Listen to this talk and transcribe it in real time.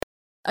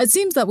It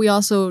seems that we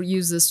also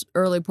use this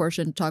early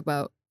portion to talk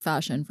about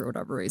fashion for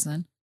whatever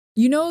reason.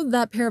 You know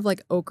that pair of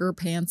like ochre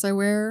pants I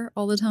wear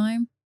all the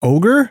time?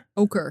 Ogre?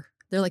 Ochre.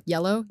 They're like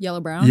yellow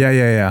brown.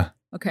 Yeah.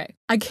 Okay.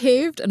 I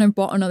caved and I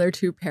bought another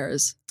 2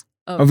 pairs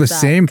of the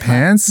same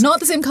pants? Not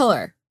the same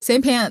color.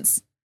 Same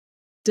pants.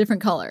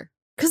 Different color.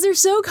 Because they're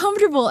so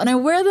comfortable and I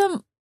wear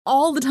them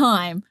all the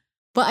time.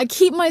 But I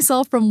keep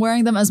myself from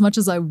wearing them as much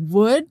as I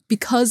would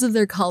because of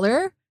their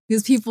color.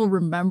 Because people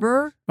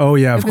remember. Oh,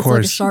 yeah, of if it's course.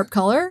 Like a sharp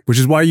color. Which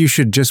is why you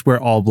should just wear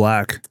all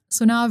black.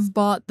 So now I've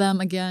bought them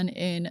again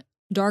in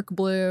dark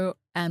blue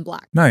and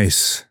black.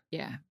 Nice.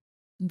 Yeah.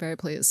 I'm very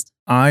pleased.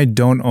 I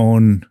don't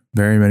own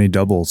very many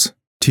doubles.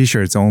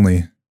 T-shirts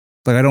only.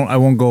 Like I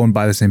won't go and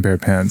buy the same pair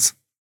of pants.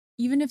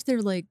 Even if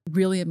they're like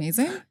really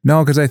amazing?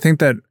 No, because I think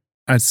that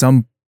at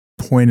some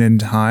point in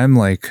time,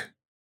 like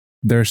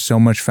there's so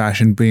much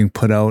fashion being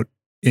put out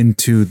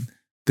into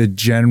the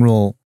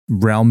general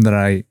realm that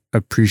I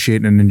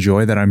appreciate and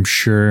enjoy that I'm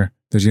sure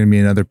there's going to be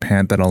another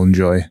pant that I'll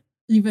enjoy.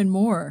 Even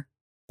more.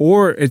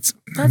 Or it's,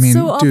 That's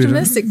so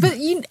optimistic. But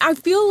I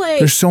feel like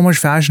there's so much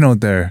fashion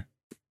out there.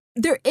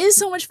 There is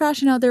so much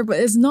fashion out there, but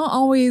it's not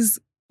always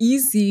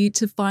easy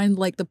to find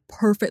like the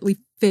perfectly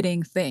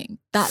fitting thing.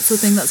 That's the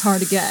thing that's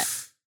hard to get.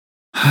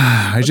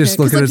 I just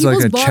look at it as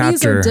like a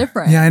chapter.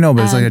 Yeah, I know,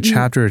 but it's like a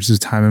chapter. It's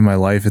just time in my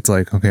life. It's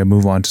like, okay,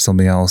 move on to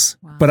something else.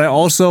 Wow. But I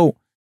also,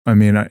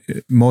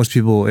 most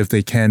people, if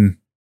they can,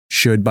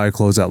 should buy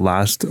clothes that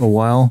last a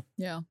while.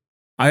 Yeah.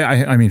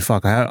 I mean,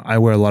 fuck, I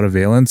wear a lot of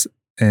valence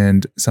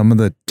and some of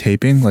the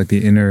taping, like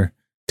the inner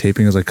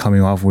taping is like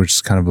coming off, which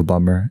is kind of a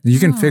bummer. You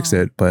can fix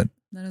it, but.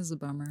 That is a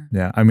bummer.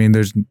 Yeah. I mean,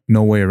 there's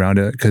no way around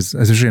it because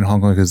especially in Hong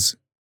Kong, because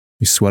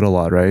you sweat a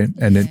lot, right?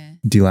 Yeah. And it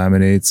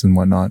delaminates and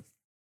whatnot.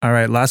 All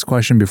right. Last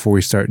question before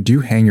we start. Do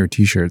you hang your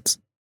t-shirts?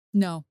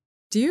 No.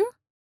 Do you?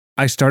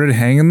 I started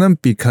hanging them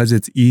because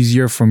it's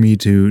easier for me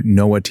to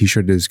know what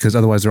t-shirt it is because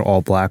otherwise they're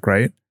all black,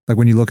 right? Like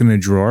when you look in a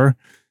drawer,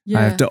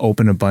 I have to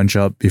open a bunch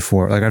up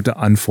before, like I have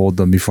to unfold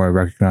them before I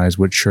recognize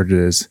what shirt it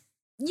is.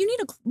 You need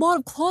a lot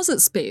of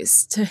closet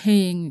space to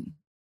hang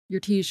your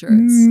t-shirts.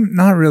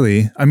 Not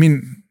really. I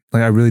mean,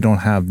 like I really don't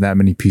have that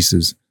many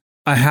pieces.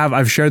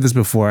 I've shared this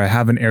before. I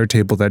have an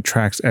Airtable that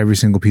tracks every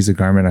single piece of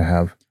garment I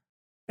have.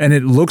 And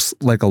it looks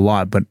like a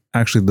lot, but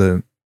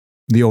actually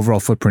the overall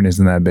footprint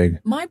isn't that big.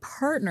 My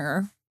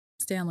partner,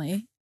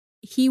 Stanley,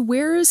 he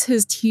wears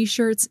his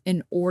t-shirts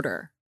in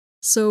order.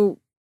 So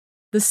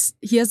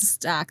he has a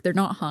stack. They're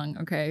not hung,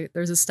 okay?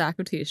 There's a stack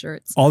of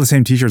t-shirts. All the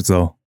same t-shirts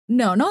though?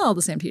 No, not all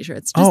the same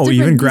t-shirts. Just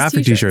even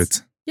graphic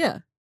t-shirts? Yeah.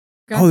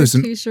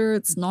 Graphic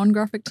t-shirts,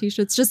 non-graphic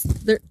t-shirts.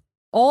 Just they're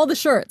all the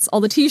shirts, all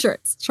the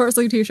t-shirts, short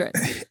sleeve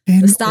t-shirts.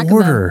 In the stack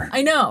order. Of them.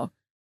 I know.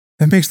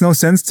 That makes no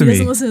sense to me. He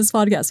doesn't listen to this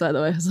podcast, by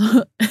the way.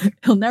 So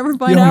he'll never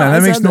find out. Man,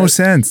 that makes no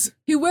sense.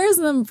 He wears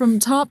them from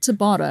top to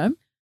bottom.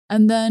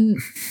 And then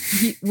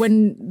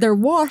when they're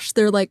washed,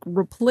 they're like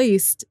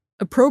replaced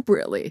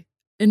appropriately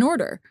in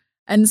order.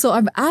 And so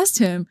I've asked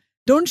him,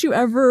 don't you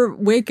ever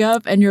wake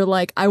up and you're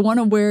like, I want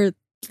to wear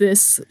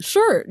this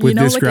shirt, with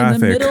this like graphic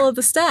in the middle of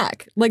the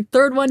stack, like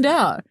third one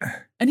down.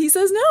 And he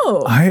says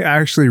no. I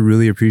actually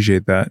really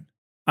appreciate that.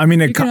 I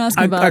mean, I kind of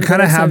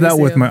have that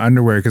with my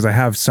underwear because I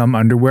have some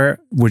underwear,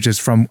 which is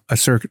from a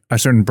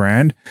certain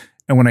brand.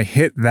 And when I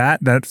hit that,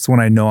 that's when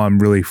I know I'm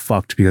really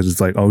fucked because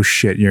it's like, oh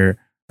shit, you're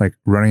like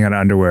running out of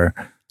underwear.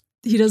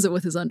 He does it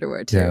with his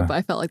underwear too, but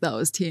I felt like that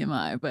was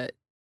TMI, but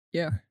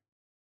yeah.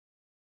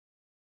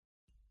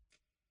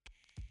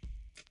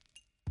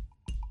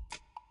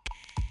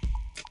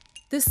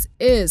 This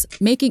is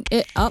Making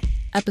It Up,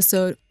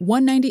 episode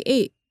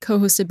 198,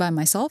 co-hosted by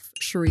myself,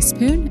 Charisse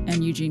Poon,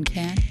 and Eugene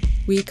Kan.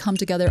 We come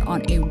together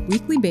on a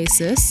weekly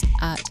basis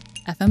at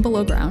FM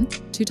Below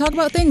Ground to talk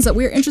about things that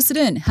we're interested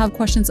in, have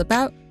questions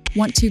about,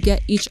 want to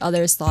get each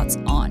other's thoughts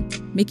on.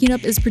 Making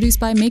Up is produced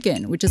by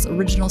Macon, which is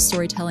original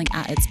storytelling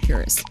at its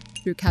purest,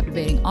 through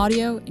captivating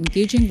audio,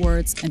 engaging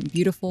words, and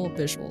beautiful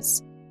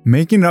visuals.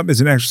 Making Up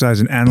is an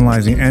exercise in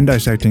analyzing and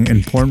dissecting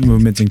important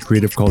movements in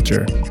creative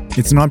culture.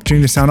 It's an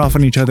opportunity to sound off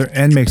on each other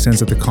and make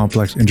sense of the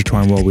complex,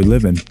 intertwined world we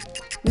live in.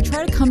 We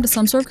try to come to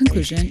some sort of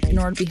conclusion in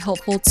order to be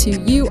helpful to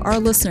you, our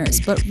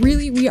listeners, but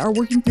really we are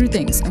working through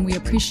things and we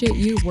appreciate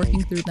you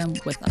working through them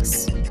with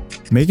us.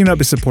 Making Up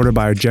is supported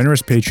by our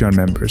generous Patreon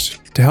members.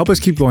 To help us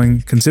keep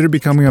going, consider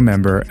becoming a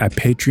member at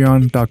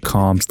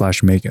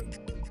patreon.com/Macon.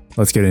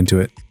 Let's get into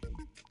it.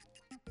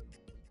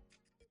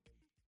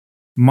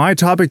 My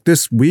topic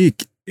this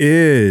week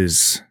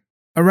is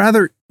a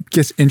rather,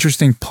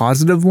 interesting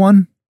positive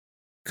one.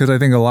 Because I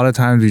think a lot of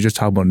times we just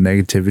talk about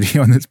negativity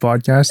on this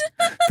podcast.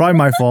 Probably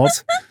my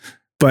fault.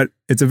 But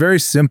it's a very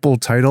simple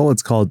title.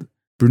 It's called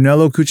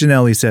Brunello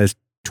Cucinelli Says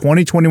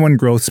 2021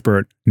 Growth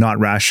Spurt, Not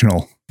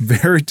Rational.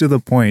 Very to the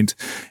point.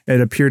 It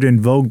appeared in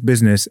Vogue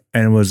Business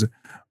and was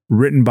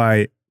written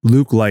by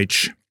Luke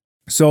Leitch.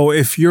 So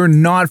if you're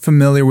not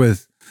familiar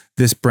with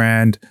this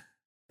brand,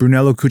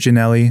 Brunello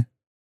Cucinelli,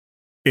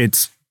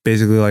 it's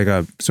basically like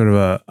a sort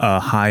of a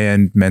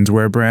high-end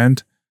menswear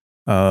brand.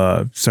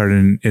 Started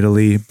in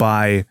Italy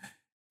by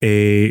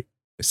a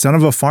son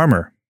of a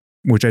farmer,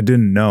 which I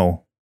didn't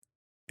know.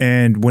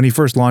 And when he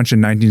first launched in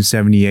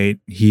 1978,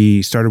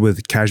 he started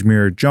with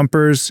cashmere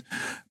jumpers.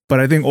 But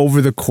I think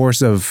over the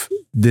course of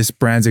this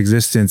brand's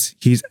existence,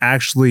 he's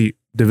actually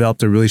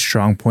developed a really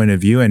strong point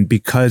of view. And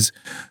because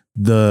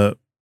the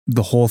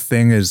whole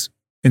thing is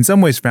in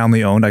some ways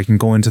family owned, I can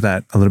go into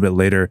that a little bit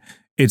later.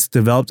 It's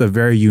developed a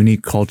very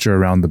unique culture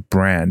around the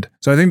brand.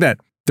 So I think that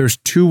there's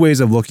two ways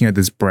of looking at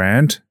this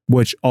brand,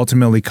 which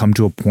ultimately come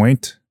to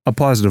a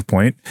positive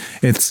point.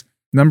 It's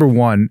number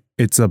one,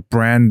 it's a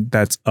brand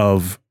that's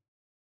of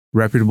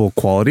reputable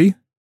quality.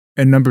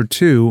 And number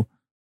two,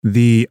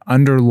 the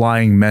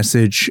underlying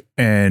message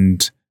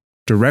and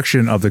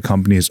direction of the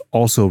company is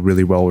also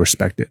really well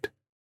respected,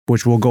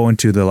 which we'll go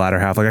into the latter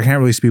half. Like, I can't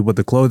really speak with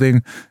the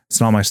clothing. It's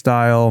not my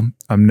style.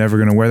 I'm never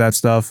going to wear that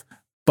stuff.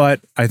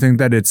 But I think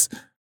that it's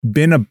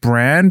been a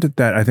brand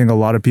that I think a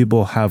lot of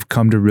people have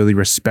come to really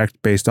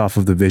respect based off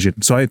of the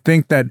vision. So I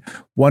think that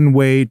one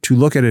way to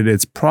look at it,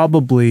 it's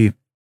probably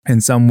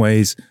in some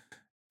ways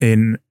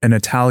in an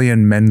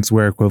Italian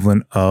menswear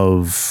equivalent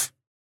of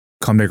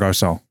Comme des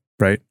Garçons,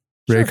 right?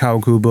 Sure. Rei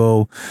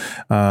Kawakubo,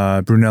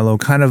 Brunello,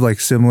 kind of like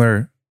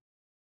similar.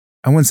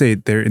 I wouldn't say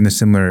they're in the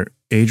similar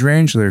age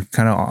range. They're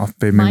kind of off.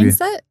 Maybe,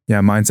 Mindset? Yeah,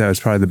 mindset is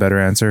probably the better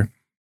answer.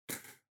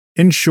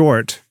 In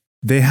short,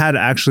 they had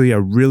actually a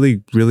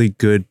really, really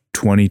good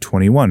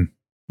 2021.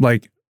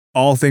 Like,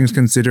 all things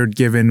considered,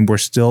 given we're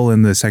still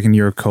in the second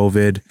year of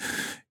COVID,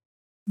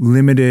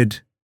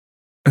 limited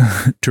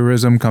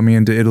tourism coming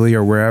into Italy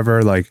or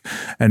wherever, like,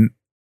 and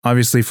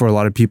obviously for a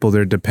lot of people,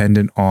 they're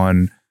dependent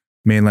on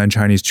mainland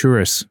Chinese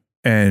tourists.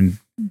 And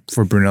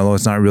for Brunello,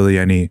 it's not really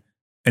any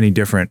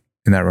different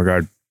in that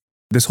regard.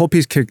 This whole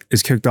piece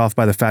is kicked off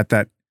by the fact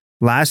that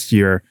last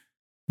year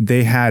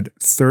they had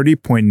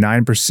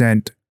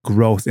 30.9%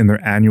 growth in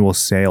their annual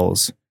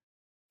sales.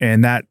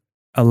 And that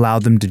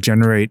allowed them to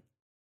generate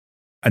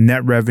a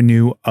net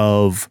revenue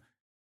of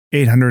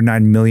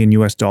 $809 million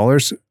US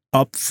dollars,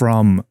 up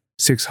from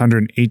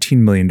 $618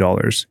 million.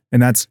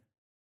 And that's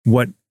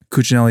what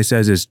Cucinelli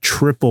says is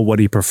triple what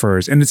he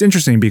prefers. And it's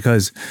interesting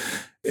because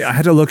I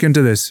had to look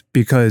into this,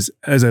 because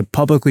as a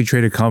publicly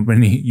traded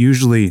company,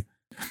 usually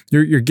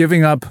you're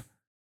giving up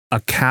a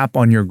cap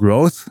on your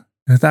growth,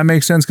 if that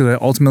makes sense, because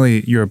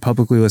ultimately you're a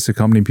publicly listed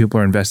company. People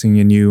are investing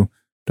in you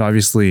to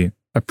obviously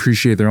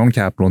appreciate their own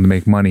capital and to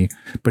make money.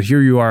 But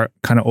here you are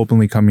kind of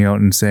openly coming out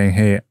and saying,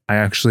 hey, I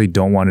actually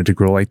don't want it to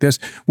grow like this,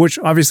 which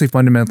obviously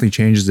fundamentally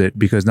changes it,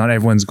 because not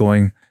everyone's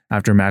going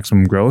after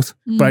maximum growth.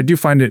 But I do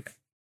find it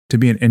to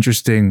be an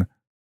interesting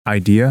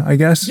idea, I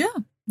guess.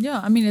 Yeah.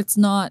 I mean, it's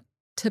not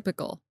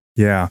typical.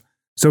 Yeah.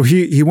 So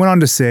he went on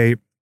to say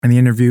in the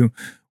interview,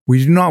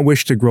 we do not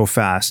wish to grow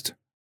fast.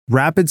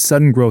 Rapid,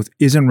 sudden growth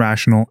isn't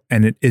rational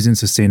and it isn't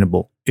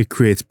sustainable. It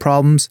creates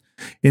problems.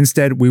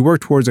 Instead, we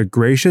work towards a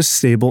gracious,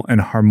 stable,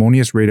 and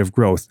harmonious rate of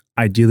growth,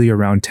 ideally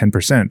around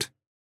 10%.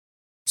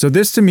 So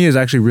this to me is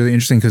actually really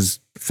interesting, because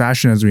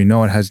fashion, as we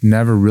know it, has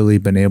never really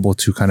been able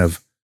to kind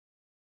of,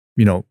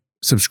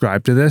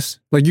 subscribe to this.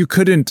 Like, you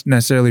couldn't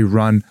necessarily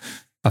run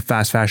a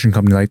fast fashion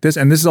company like this.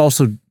 And this is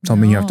also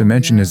something you have to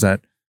mention, is that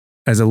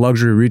as a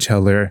luxury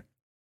retailer,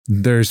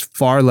 there's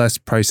far less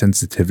price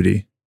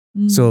sensitivity.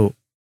 So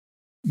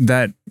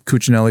that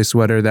Cucinelli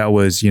sweater that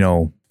was,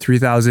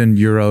 3,000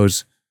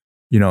 euros,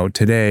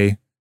 today,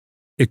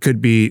 it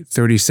could be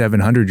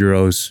 3,700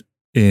 euros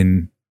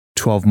in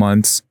 12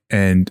 months.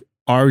 And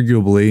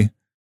arguably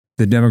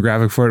the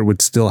demographic for it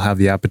would still have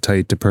the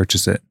appetite to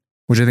purchase it,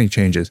 which I think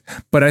changes.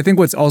 But I think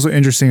what's also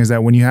interesting is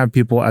that when you have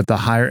people at the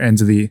higher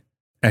ends of the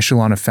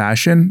echelon of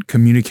fashion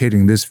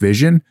communicating this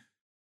vision,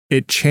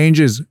 it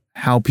changes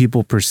how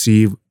people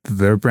perceive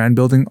their brand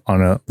building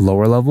on a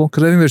lower level.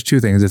 Because I think there's two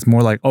things. It's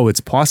more like, oh,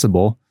 it's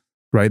possible,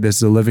 right? This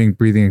is a living,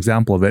 breathing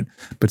example of it.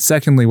 But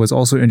secondly, what's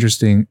also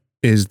interesting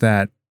is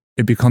that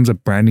it becomes a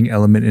branding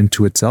element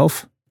into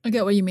itself. I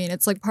get what you mean.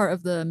 It's like part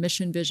of the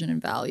mission, vision,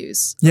 and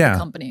values of the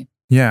company.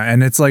 Yeah.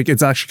 And it's like,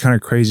 it's actually kind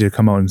of crazy to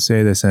come out and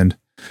say this. And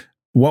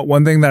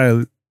one thing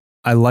that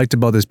I liked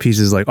about this piece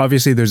is, like,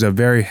 obviously there's a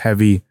very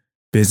heavy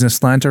business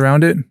slant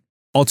around it.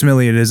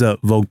 Ultimately, it is a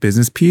Vogue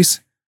business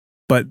piece.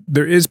 But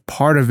there is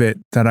part of it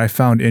that I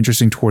found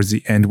interesting towards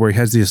the end, where he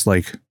has this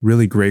like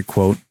really great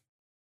quote.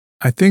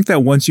 I think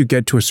that once you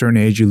get to a certain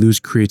age, you lose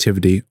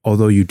creativity,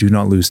 although you do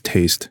not lose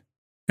taste.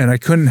 And I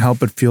couldn't help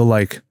but feel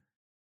like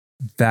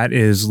that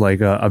is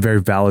like a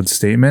very valid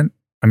statement.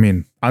 I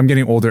mean, I'm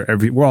getting older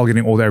we're all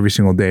getting older every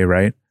single day,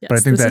 right? Yes, but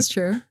I think this that is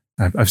true.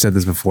 I've said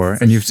this before,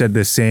 and you've said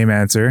the same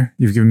answer.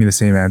 You've given me the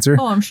same answer.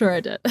 Oh, I'm sure I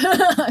did.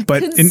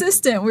 But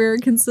consistent. We were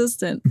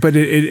consistent. But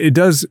it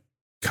does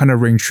kind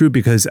of ring true,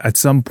 because at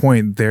some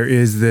point there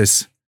is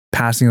this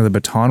passing of the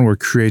baton where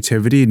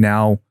creativity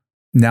now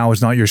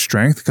is not your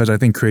strength, because I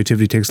think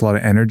creativity takes a lot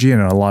of energy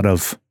and a lot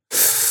of,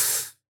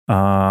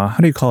 how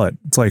do you call it?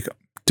 It's like,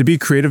 to be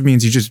creative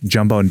means you just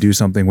jump out and do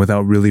something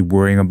without really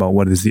worrying about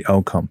what is the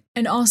outcome.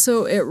 And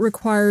also it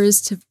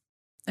requires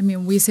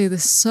we say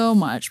this so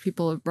much,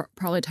 people are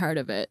probably tired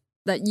of it,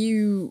 that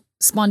you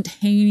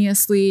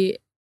spontaneously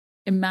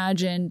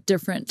imagine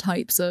different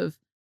types of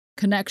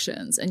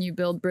connections and you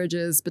build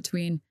bridges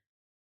between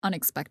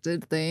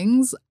unexpected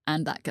things,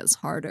 and that gets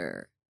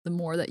harder the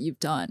more that you've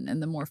done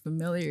and the more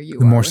familiar you are.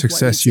 The more with what you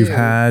success you've do.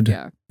 had.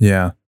 Yeah.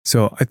 Yeah.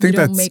 So I think you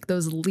don't that's make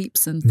those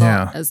leaps in thought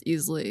Yeah. as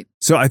easily.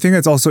 So I think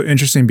it's also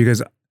interesting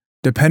because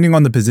depending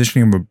on the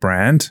positioning of a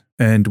brand,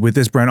 and with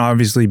this brand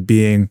obviously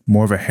being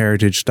more of a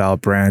heritage style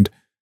brand,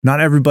 not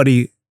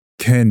everybody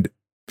can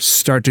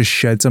start to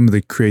shed some of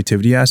the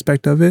creativity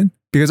aspect of it.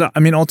 Because I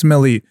mean,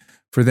 ultimately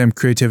for them,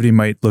 creativity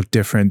might look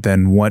different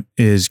than what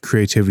is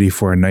creativity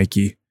for a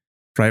Nike,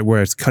 right?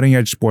 Where it's cutting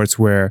edge sports,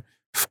 where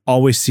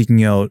always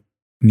seeking out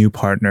new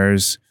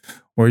partners,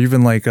 or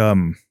even like,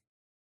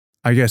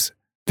 I guess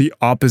the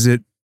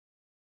opposite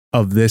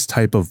of this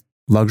type of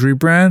luxury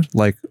brand,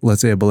 like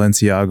let's say a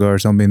Balenciaga or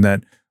something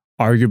that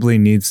arguably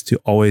needs to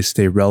always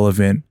stay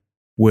relevant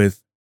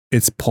with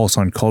its pulse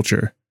on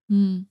culture,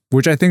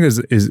 which I think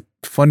is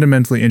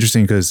fundamentally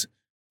interesting because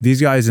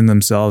these guys in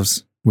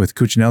themselves with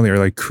Cucinelli are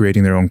like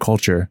creating their own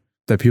culture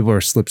that people are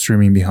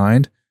slipstreaming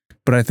behind.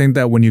 But I think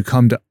that when you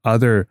come to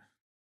other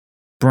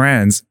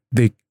brands,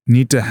 they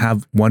need to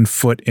have one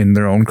foot in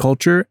their own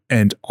culture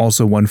and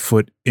also one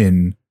foot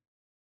in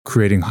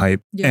creating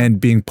hype and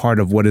being part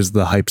of what is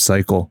the hype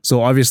cycle.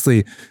 So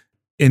obviously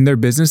in their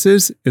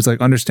businesses, it's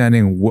like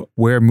understanding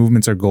where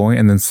movements are going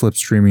and then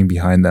slipstreaming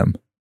behind them.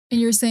 And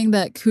you're saying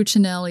that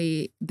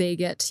Cucinelli, they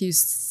get to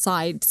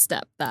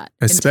sidestep that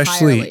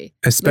especially entirely.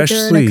 Like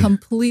they're in a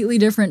completely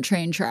different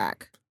train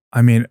track.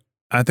 I mean,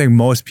 I think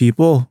most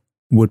people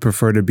would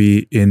prefer to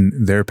be in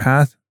their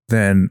path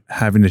than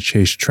having to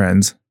chase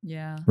trends.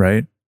 Yeah.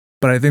 Right.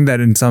 But I think that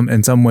in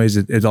some ways,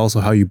 it's also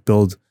how you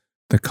build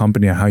the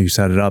company and how you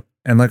set it up.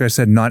 And like I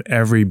said, not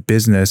every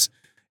business,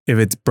 if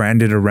it's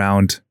branded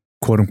around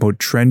quote unquote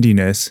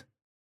trendiness,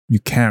 you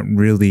can't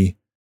really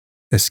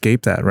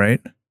escape that, right?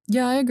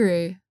 Yeah, I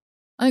agree.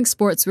 I think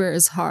sportswear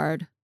is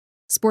hard.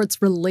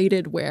 Sports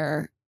related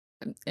wear,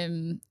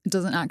 it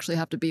doesn't actually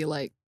have to be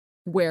like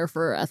wear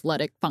for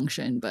athletic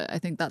function, but I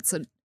think that's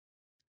an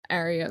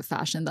area of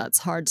fashion that's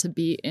hard to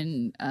be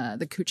in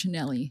the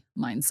Cucinelli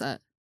mindset.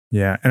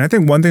 Yeah. And I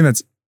think one thing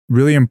that's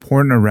really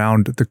important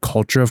around the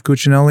culture of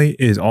Cucinelli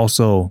is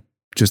also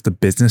just the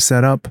business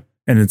setup.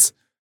 And it's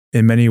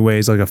in many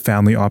ways like a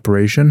family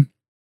operation.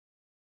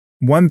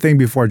 One thing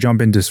before I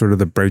jump into sort of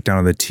the breakdown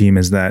of the team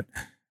is that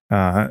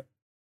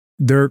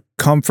their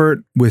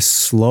comfort with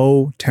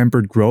slow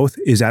tempered growth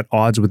is at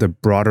odds with the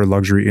broader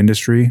luxury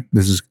industry.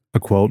 This is a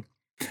quote.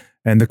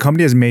 And the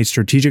company has made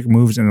strategic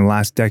moves in the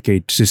last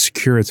decade to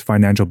secure its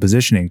financial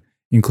positioning,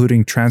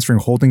 including transferring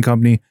holding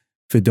company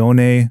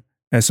Fidone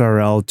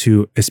SRL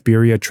to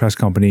Esperia Trust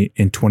Company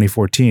in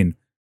 2014.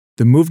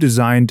 The move,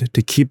 designed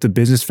to keep the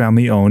business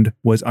family owned,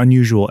 was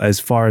unusual as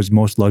far as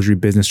most luxury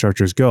business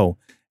structures go,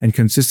 and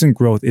consistent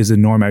growth is the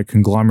norm at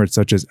conglomerates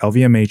such as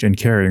LVMH and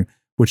Kering,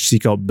 which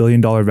seek out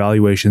billion-dollar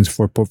valuations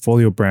for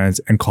portfolio brands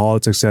and call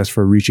out success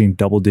for reaching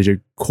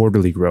double-digit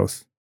quarterly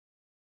growth.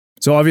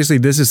 So obviously,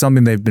 this is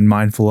something they've been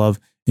mindful of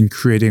in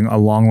creating a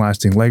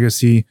long-lasting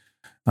legacy.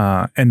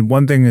 And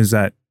one thing is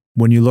that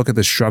when you look at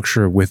the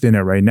structure within it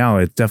right now,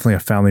 it's definitely a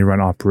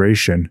family-run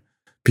operation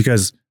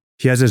because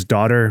he has his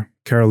daughter,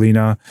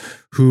 Carolina,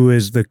 who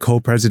is the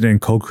co-president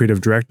and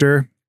co-creative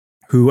director,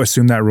 who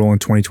assumed that role in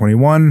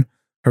 2021.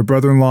 Her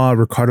brother-in-law,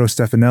 Riccardo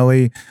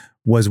Stefanelli,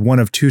 was one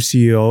of two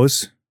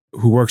CEOs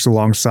who works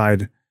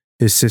alongside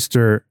his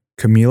sister,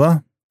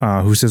 Camila,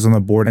 who sits on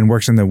the board and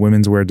works in the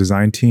women's wear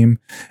design team.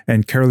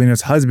 And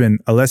Carolina's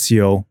husband,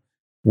 Alessio,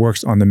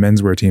 works on the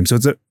menswear team. So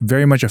it's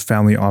very much a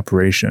family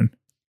operation.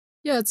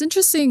 Yeah, it's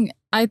interesting.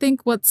 I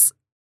think what's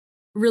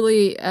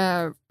really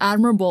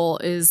admirable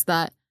is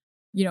that,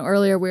 you know,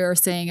 earlier we were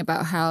saying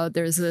about how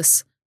there's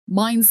this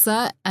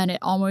mindset and it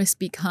almost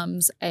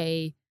becomes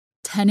a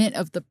tenet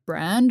of the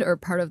brand or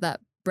part of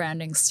that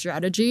branding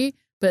strategy.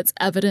 But it's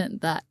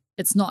evident that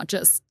it's not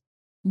just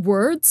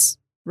words,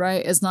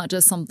 right? It's not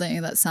just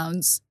something that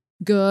sounds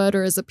good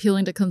or is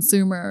appealing to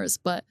consumers,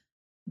 but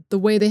the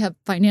way they have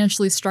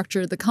financially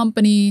structured the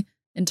company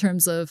in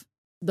terms of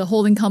the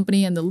holding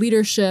company and the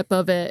leadership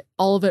of it,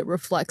 all of it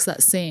reflects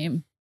that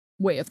same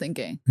way of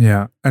thinking.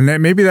 Yeah. And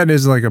maybe that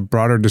is like a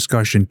broader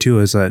discussion too,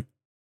 is that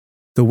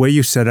the way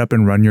you set up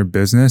and run your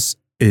business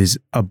is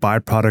a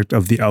byproduct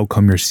of the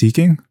outcome you're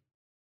seeking,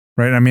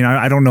 right? I mean,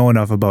 I don't know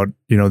enough about,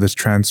 you know, this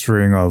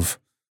transferring of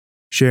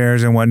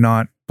shares and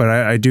whatnot, but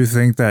I do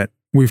think that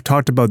we've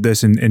talked about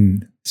this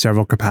in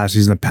several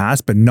capacities in the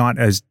past, but not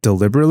as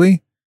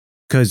deliberately.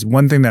 Because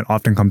one thing that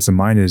often comes to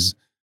mind is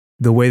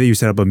the way that you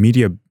set up a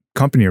media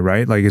company,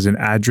 right? Like, is it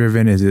ad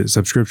driven? Is it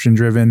subscription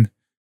driven?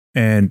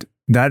 And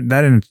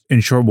that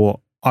in short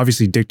will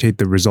obviously dictate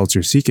the results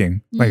you're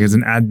seeking. Like, as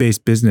an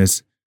ad-based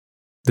business,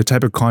 the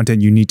type of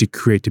content you need to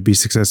create to be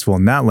successful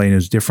in that lane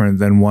is different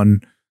than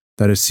one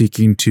that is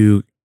seeking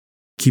to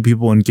keep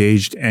people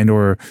engaged and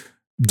or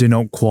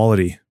denote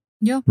quality.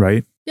 Yeah.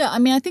 Right? Yeah. I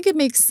mean, I think it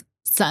makes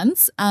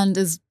sense and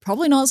is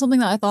probably not something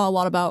that I thought a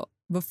lot about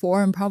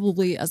before, and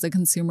probably as a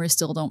consumer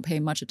still don't pay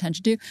much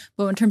attention to.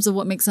 But in terms of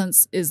what makes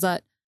sense is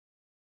that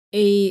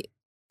a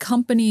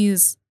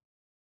company's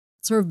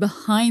sort of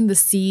behind the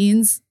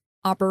scenes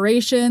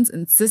operations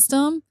and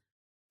system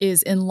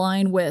is in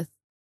line with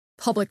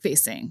public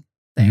facing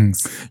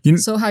things.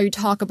 So how you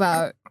talk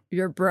about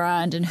your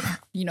brand and,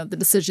 the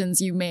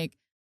decisions you make,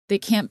 they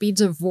can't be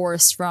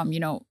divorced from,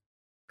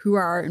 who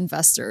are our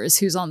investors,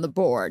 who's on the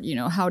board,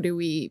 how do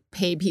we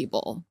pay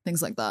people,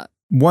 things like that.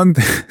 One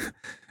thing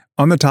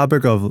on the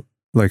topic of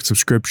like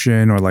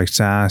subscription or like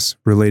SaaS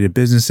related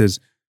businesses,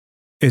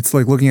 it's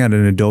like looking at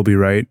an Adobe,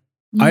 right?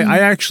 I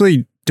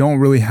actually don't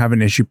really have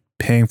an issue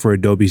paying for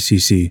Adobe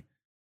CC.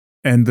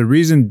 And the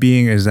reason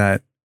being is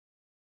that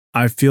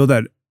I feel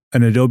that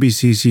an Adobe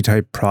CC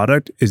type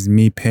product is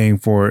me paying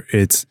for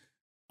its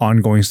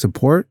ongoing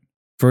support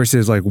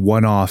versus like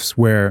one-offs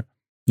where,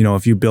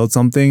 if you build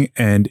something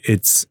and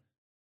it's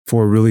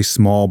for a really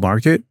small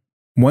market,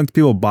 once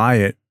people buy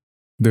it,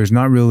 there's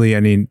not really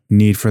any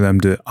need for them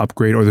to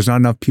upgrade, or there's not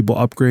enough people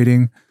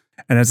upgrading.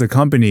 And as a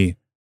company,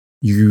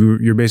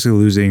 you're basically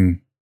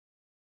losing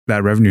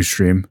that revenue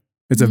stream.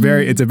 It's a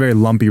very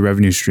lumpy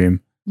revenue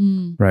stream,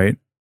 right?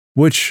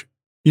 Which,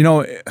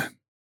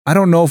 I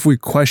don't know if we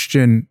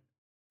question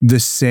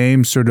the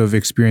same sort of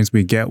experience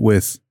we get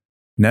with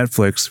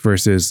Netflix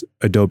versus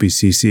Adobe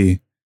CC,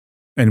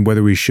 and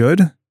whether we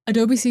should.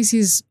 Adobe CC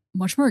is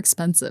much more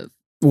expensive.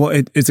 Well,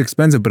 it's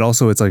expensive, but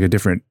also it's like a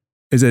different.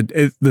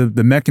 The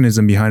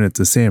mechanism behind it's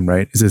the same,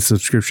 right? It's a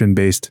subscription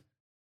based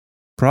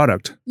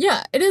product.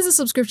 Yeah, it is a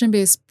subscription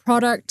based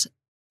product.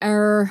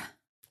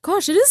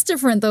 Gosh, it is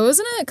different though,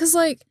 isn't it? Because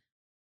like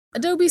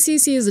Adobe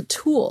CC is a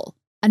tool,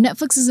 and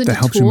Netflix is a tool that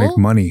helps you make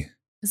money.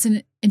 It's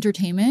an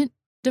entertainment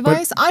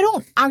device.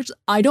 But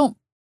I don't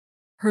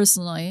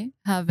personally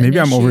have. Maybe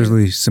I'm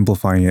overly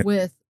simplifying it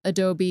with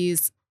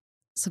Adobe's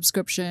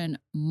subscription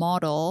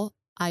model.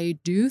 I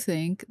do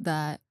think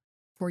that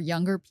for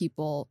younger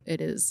people, it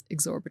is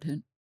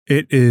exorbitant.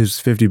 It is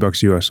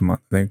 $50 US a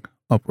month, I think,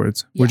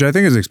 upwards, which I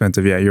think is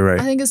expensive. Yeah, you're right.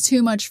 I think it's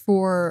too much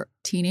for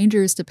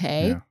teenagers to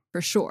pay,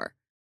 for sure.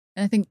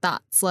 And I think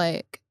that's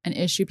like an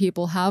issue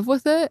people have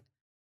with it.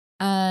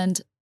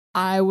 And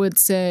I would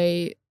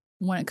say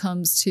when it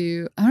comes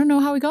to, I don't know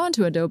how we got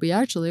into Adobe,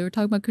 actually. We're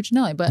talking about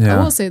Cucinelli. But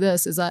I will say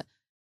this, is that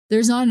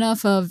there's not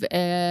enough of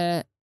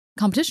a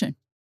competition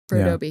for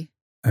Adobe.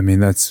 I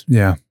mean, that's,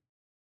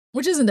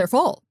 which isn't their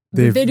fault.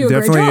 They do a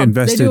great job.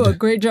 They do a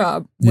great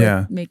job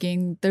with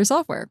making their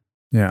software.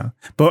 Yeah.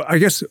 But I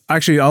guess,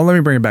 actually, let me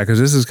bring it back, because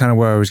this is kind of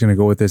where I was going to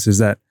go with this, is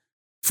that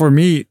for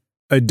me,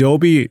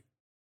 Adobe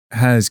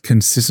has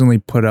consistently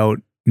put out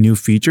new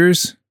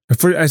features.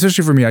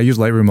 Especially for me, I use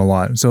Lightroom a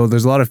lot. So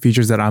there's a lot of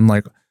features that I'm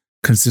like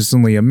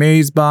consistently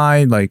amazed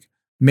by. Like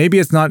maybe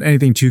it's not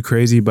anything too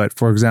crazy, but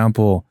for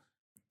example,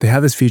 they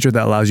have this feature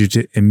that allows you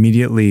to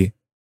immediately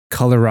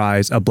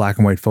colorize a black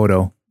and white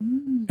photo.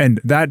 And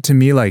that to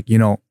me, like,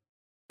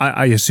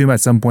 I assume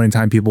at some point in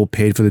time, people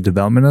paid for the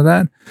development of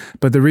that.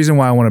 But the reason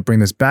why I want to bring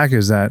this back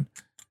is that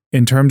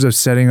in terms of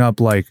setting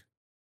up like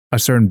a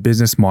certain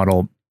business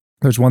model,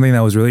 there's one thing that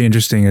was really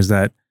interesting is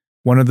that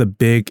one of the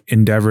big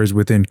endeavors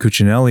within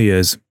Cucinelli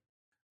is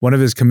one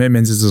of his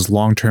commitments is this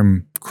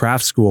long-term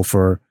craft school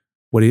for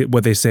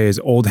what they say is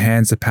old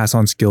hands to pass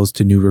on skills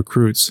to new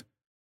recruits.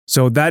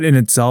 So that in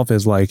itself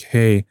is like,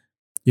 hey,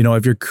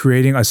 if you're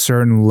creating a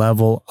certain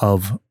level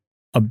of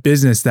a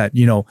business that,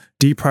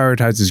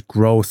 deprioritizes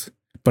growth,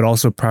 but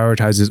also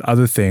prioritizes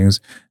other things,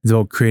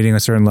 though creating a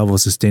certain level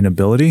of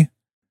sustainability.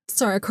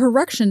 Sorry, a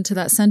correction to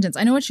that sentence.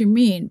 I know what you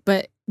mean,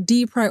 but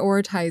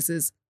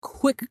deprioritizes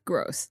quick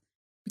growth.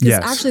 Because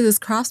actually this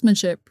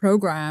craftsmanship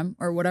program,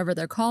 or whatever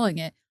they're calling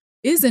it,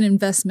 is an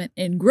investment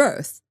in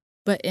growth,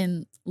 but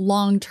in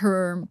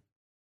long-term,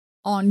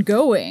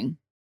 ongoing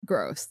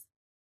growth.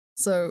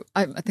 So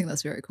I think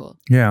that's very cool.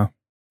 Yeah,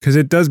 because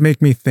it does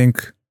make me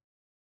think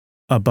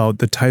about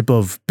the type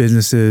of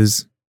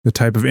businesses, the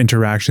type of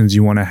interactions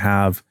you want to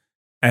have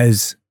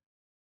as,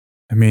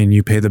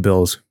 you pay the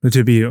bills. But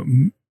to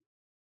be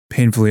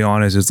painfully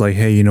honest, it's like,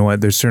 hey, you know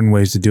what? There's certain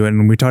ways to do it.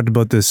 And we talked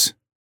about this,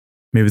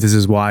 maybe this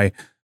is why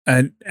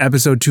at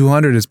episode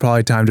 200 is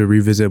probably time to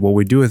revisit what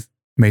we do with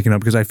Making Up,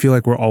 because I feel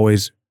like we're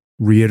always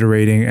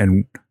reiterating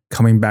and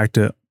coming back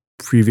to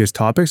previous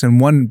topics. And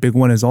one big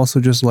one is also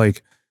just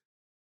like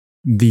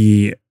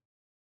the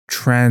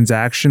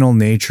transactional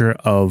nature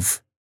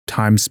of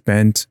time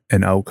spent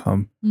and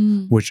outcome,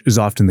 which is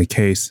often the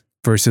case,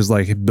 versus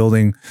like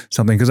building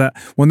something. Because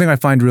one thing I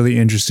find really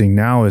interesting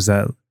now is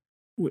that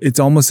it's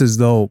almost as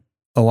though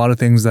a lot of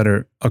things that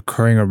are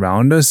occurring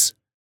around us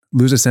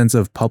lose a sense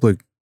of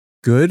public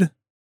good.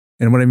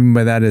 And what I mean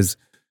by that is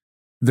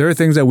there are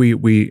things that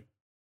we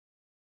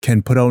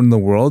can put out in the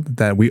world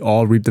that we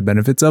all reap the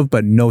benefits of,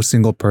 but no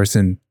single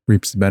person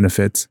reaps the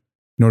benefits,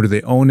 nor do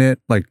they own it,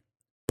 like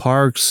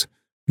parks,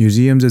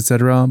 museums,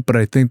 etc. But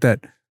I think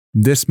that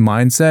this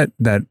mindset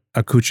that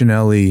a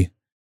Cucinelli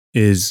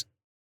is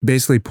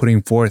basically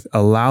putting forth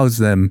allows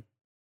them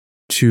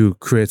to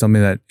create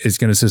something that is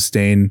going to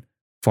sustain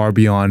far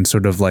beyond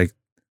sort of like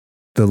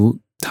the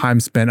time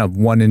spent of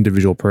one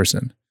individual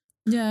person.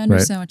 Yeah, I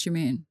understand what you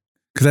mean.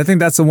 Because I think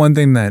that's the one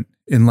thing that,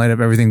 in light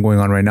of everything going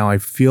on right now, I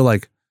feel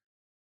like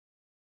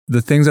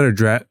the things that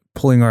are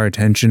pulling our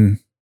attention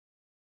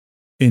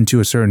into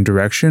a certain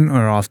direction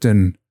are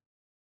often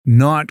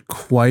not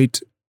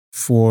quite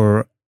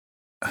for,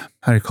 how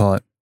do you call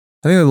it?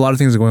 I think a lot of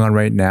things that are going on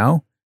right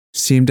now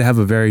seem to have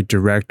a very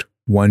direct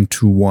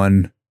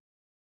one-to-one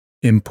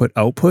input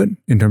output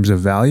in terms of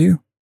value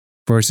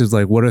versus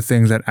like what are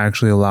things that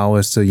actually allow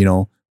us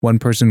to, one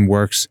person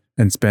works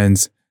and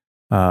spends,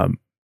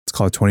 let's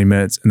call it 20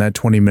 minutes, and that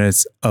 20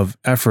 minutes of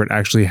effort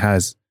actually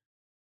has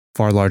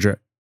far larger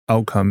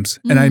outcomes.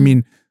 And I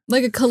mean,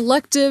 like a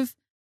collective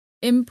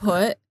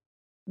input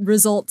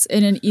results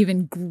in an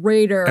even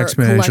greater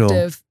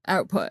collective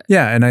output.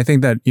 Yeah. And I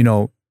think that,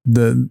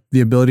 the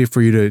ability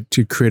for you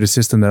to create a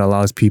system that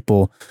allows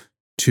people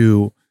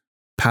to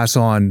pass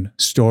on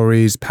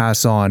stories,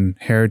 pass on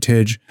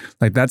heritage,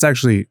 like that's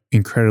actually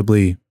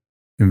incredibly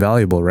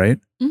invaluable, right?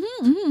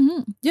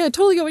 Yeah, I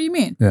totally get what you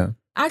mean. Yeah.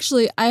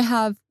 Actually, I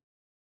have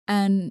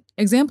an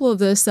example of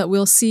this that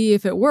we'll see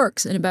if it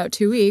works in about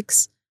 2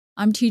 weeks.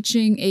 I'm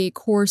teaching a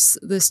course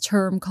this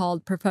term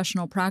called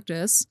Professional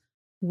Practice,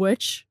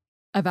 which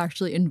I've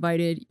actually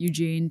invited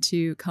Eugene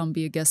to come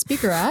be a guest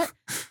speaker at.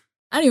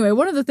 Anyway,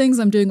 one of the things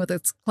I'm doing with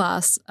this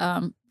class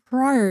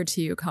prior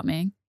to you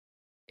coming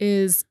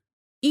is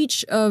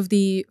each of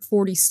the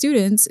 40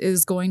 students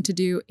is going to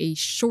do a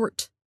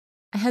short,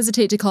 I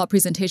hesitate to call it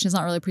presentation, it's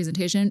not really a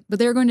presentation, but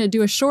they're going to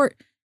do a short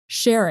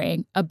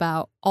sharing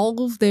about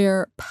all of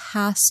their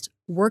past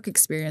work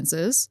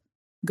experiences,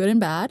 good and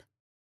bad.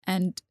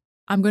 And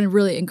I'm going to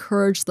really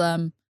encourage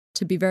them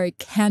to be very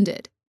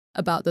candid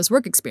about those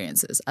work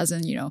experiences, as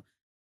in,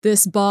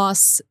 this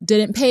boss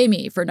didn't pay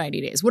me for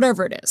 90 days,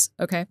 whatever it is.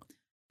 Okay.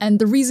 And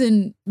the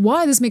reason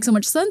why this makes so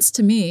much sense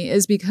to me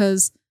is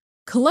because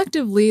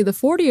collectively, the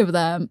 40 of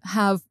them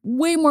have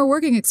way more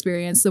working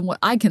experience than what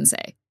I can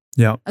say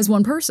as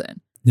one person.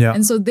 Yeah.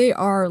 And so they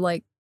are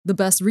like the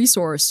best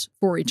resource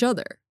for each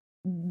other.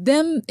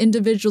 Them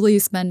individually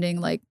spending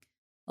like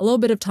a little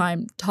bit of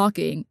time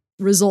talking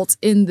results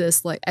in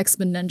this like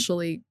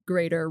exponentially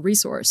greater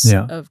resource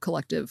of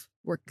collective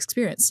work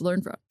experience to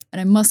learn from. And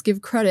I must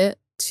give credit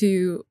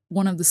to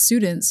one of the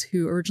students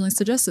who originally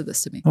suggested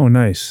this to me. Oh,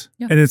 nice.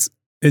 Yeah. And it's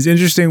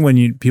interesting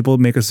when people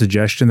make a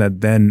suggestion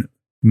that then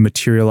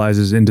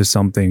materializes into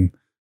something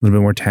a little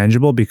bit more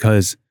tangible,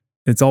 because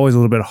it's always a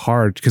little bit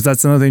hard, because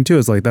that's another thing too,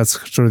 is like that's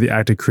sort of the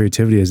act of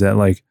creativity, is that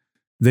like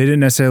they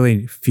didn't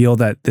necessarily feel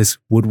that this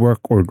would work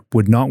or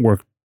would not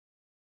work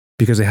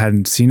because they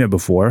hadn't seen it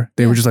before.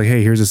 They were just like,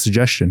 hey, here's a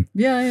suggestion.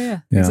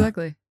 Yeah.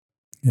 Exactly.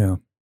 Yeah.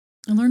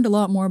 I learned a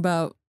lot more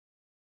about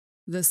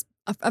this.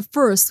 At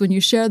first, when you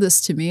shared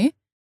this to me,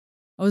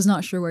 I was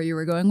not sure where you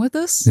were going with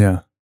this. Yeah.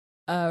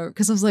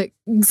 Because I was like,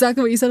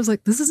 exactly what you said. I was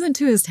like, this isn't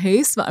to his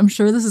taste, but I'm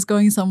sure this is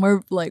going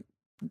somewhere like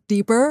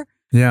deeper.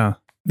 Yeah.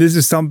 This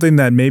is something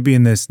that maybe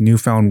in this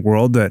newfound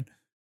world that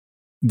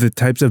the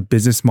types of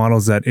business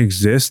models that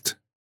exist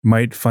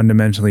might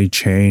fundamentally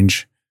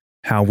change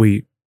how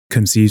we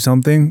conceive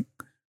something,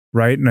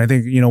 right? And I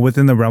think,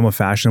 within the realm of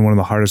fashion, one of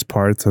the hardest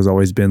parts has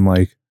always been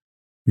like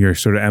your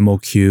sort of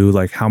MOQ,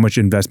 like how much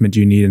investment do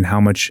you need and how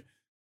much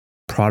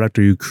product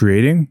are you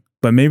creating?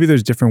 But maybe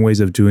there's different ways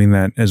of doing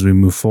that as we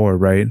move forward,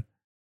 right?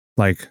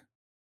 Like,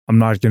 I'm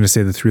not going to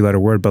say the 3-letter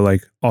word, but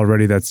like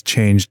already that's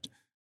changed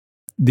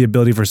the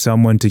ability for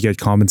someone to get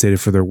compensated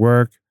for their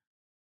work.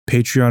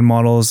 Patreon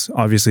models,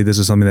 obviously this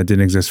is something that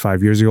didn't exist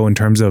 5 years ago in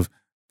terms of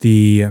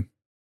the,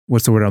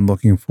 what's the word I'm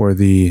looking for?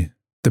 The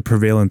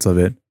prevalence of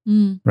it,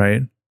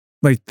 right?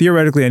 Like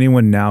theoretically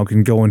anyone now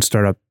can go and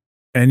start up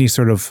any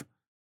sort of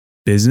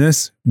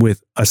business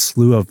with a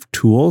slew of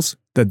tools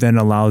that then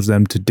allows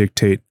them to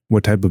dictate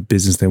what type of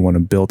business they want to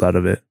build out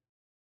of it.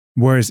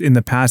 Whereas in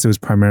the past, it was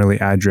primarily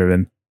ad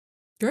driven.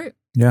 Great.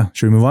 Yeah.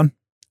 Should we move on?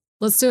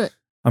 Let's do it.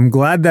 I'm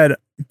glad that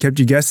kept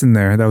you guessing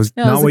there. That was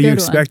not what you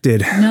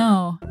expected.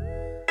 No.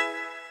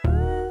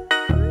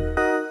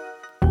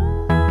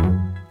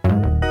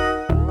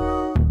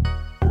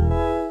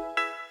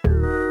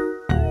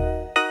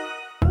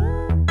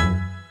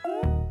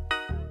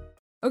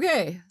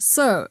 Okay.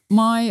 So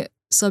my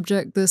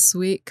subject this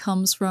week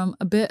comes from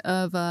a bit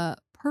of a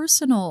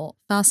personal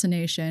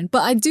fascination,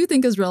 but I do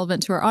think is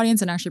relevant to our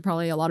audience, and actually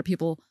probably a lot of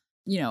people,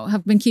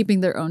 have been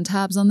keeping their own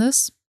tabs on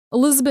this.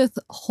 Elizabeth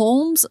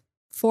Holmes,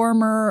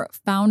 former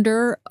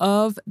founder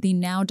of the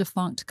now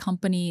defunct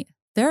company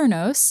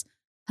Theranos,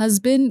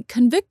 has been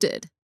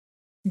convicted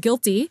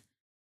guilty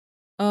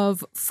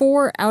of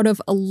 4 out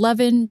of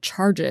 11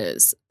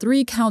 charges,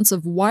 3 counts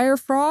of wire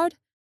fraud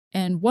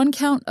and 1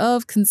 count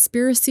of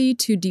conspiracy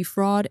to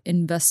defraud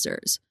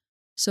investors.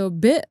 So a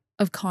bit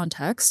of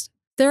context,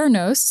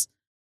 Theranos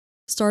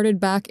started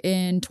back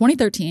in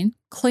 2013,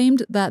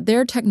 claimed that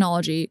their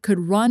technology could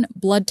run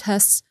blood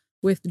tests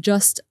with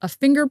just a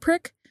finger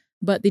prick,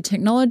 but the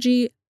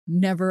technology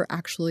never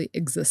actually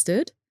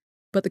existed.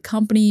 But the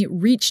company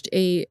reached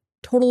a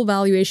total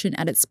valuation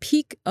at its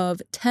peak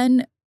of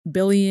 $10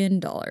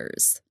 billion.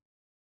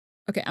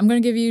 Okay, I'm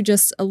going to give you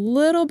just a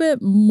little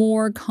bit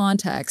more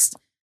context.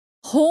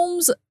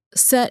 Holmes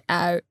set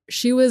out,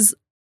 she was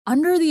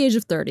under the age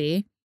of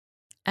 30,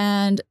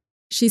 and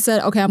she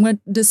said, okay, I'm going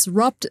to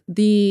disrupt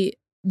the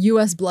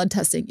US blood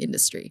testing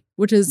industry,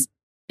 which is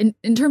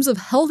in terms of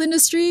health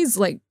industries,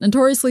 like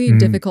notoriously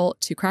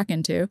difficult to crack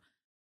into.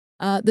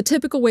 The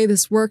typical way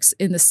this works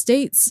in the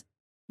States,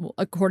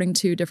 according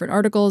to different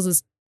articles,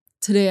 is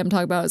today I'm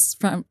talking about is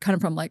from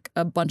like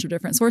a bunch of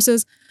different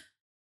sources.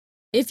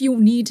 If you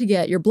need to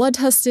get your blood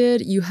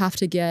tested, you have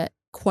to get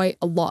quite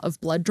a lot of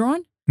blood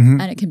drawn,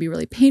 and it can be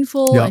really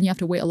painful, and you have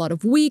to wait a lot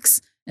of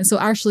weeks. And so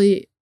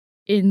actually,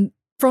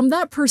 from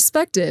that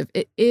perspective,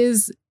 it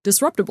is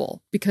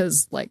disruptible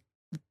because like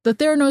the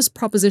Theranos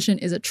proposition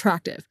is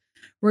attractive.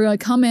 We're going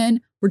to come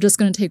in, we're just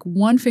going to take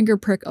one finger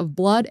prick of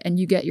blood and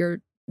you get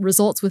your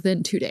results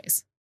within 2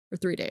 days or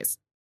 3 days,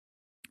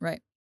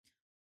 right?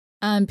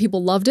 And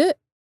people loved it.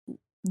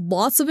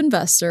 Lots of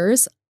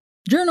investors.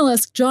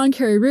 Journalist John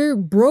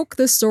Carreyrou broke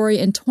the story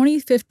in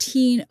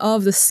 2015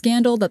 of the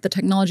scandal that the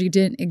technology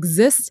didn't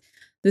exist.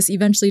 This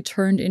eventually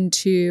turned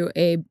into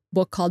a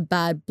book called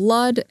Bad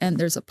Blood, and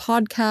there's a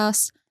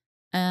podcast.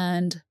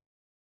 And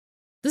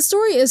the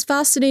story is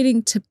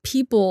fascinating to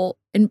people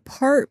in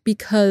part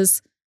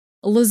because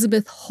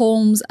Elizabeth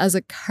Holmes as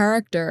a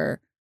character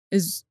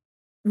is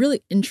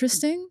really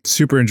interesting.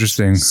 Super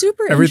interesting.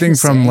 Super Everything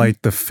interesting. from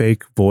like the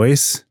fake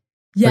voice,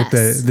 yes.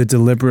 like the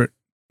deliberate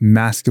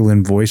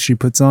masculine voice she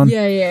puts on.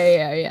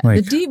 Yeah.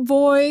 Like, the deep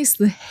voice,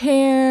 the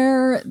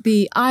hair,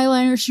 the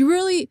eyeliner. She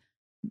really,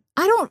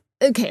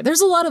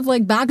 there's a lot of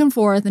like back and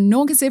forth and no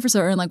one can say for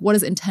certain like what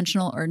is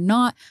intentional or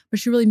not, but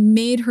she really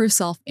made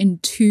herself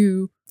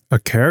into a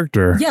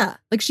character. Yeah.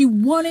 Like she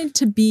wanted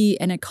to be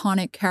an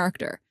iconic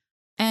character.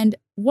 And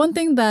one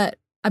thing that,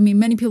 I mean,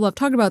 many people have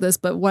talked about this,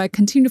 but what I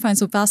continue to find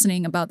so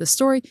fascinating about this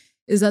story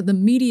is that the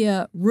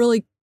media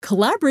really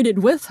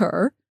collaborated with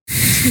her.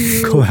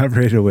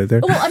 Collaborated with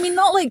her. Well, I mean,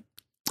 not like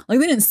they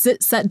didn't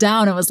sat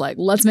down and was like,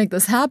 let's make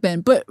this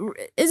happen. But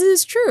it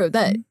is true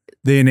that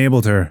they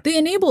enabled her.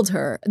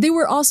 They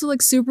were also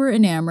like super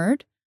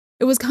enamored.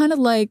 It was kind of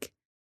like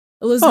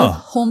Elizabeth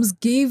Holmes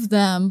gave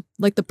them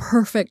like the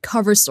perfect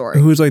cover story.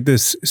 Who's like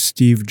this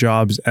Steve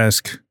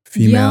Jobs-esque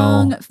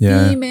female. Young,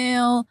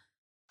 female,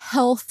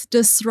 health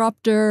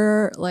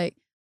disruptor, like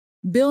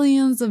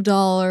billions of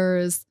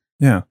dollars.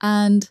 Yeah.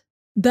 And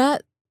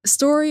that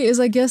story is,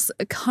 I guess,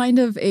 a kind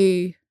of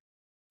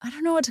I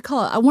don't know what to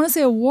call it. I want to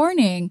say a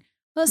warning.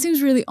 That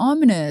seems really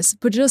ominous,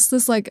 but just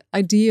this like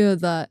idea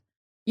that,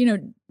 you know,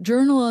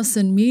 journalists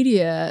and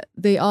media,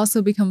 they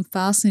also become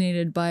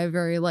fascinated by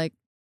very like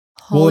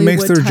Hollywood it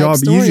makes their job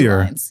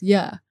easier.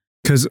 Yeah.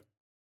 Because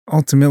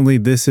ultimately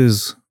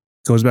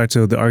goes back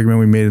to the argument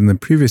we made in the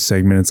previous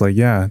segment. It's like,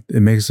 yeah,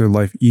 it makes their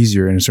life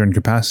easier in a certain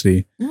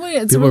capacity. Well,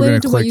 yeah, it's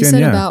related to what you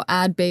said about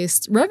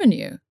ad-based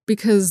revenue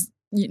because,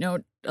 you know,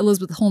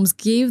 Elizabeth Holmes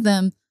gave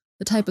them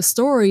the type of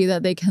story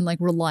that they can like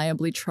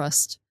reliably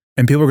trust.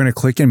 And people are going to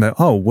click in, but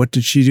what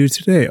did she do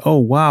today? Oh,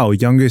 wow,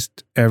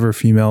 youngest ever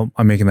female.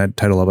 I'm making that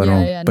title up. I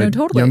don't know. Yeah, but no,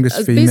 totally.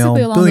 Youngest female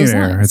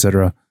billionaire,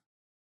 etc.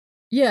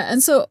 Yeah,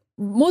 and so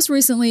most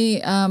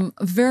recently, a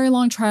very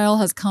long trial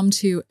has come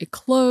to a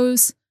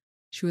close.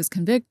 She was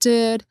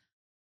convicted.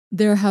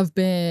 There have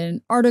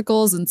been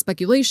articles and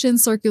speculation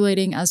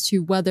circulating as to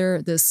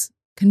whether this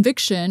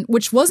conviction,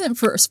 which wasn't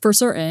for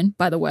certain,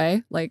 by the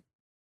way, like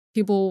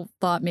people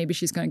thought maybe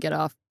she's going to get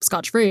off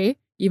scotch-free,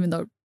 even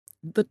though,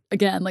 the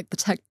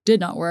tech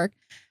did not work.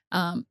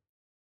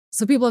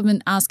 So people have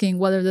been asking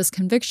whether this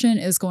conviction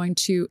is going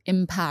to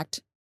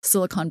impact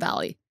Silicon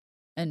Valley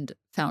and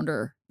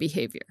founder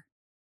behavior.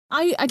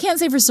 I can't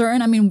say for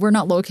certain. I mean, we're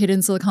not located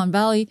in Silicon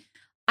Valley.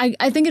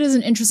 I think it is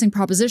an interesting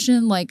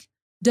proposition. Like,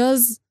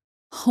 does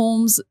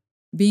Holmes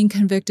being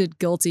convicted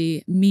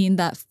guilty mean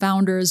that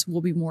founders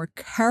will be more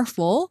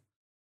careful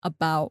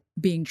about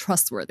being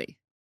trustworthy?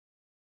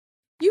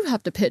 You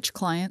have to pitch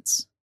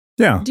clients.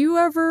 Yeah. Do you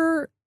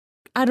ever,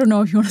 I don't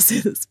know if you want to say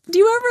this, do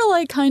you ever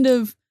like kind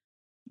of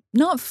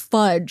not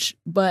fudge,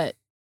 but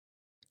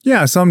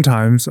yeah,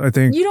 sometimes I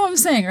think. You know what I'm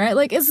saying, right?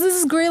 Like, it's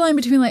this gray line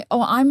between like,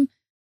 oh, I'm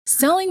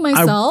selling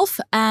myself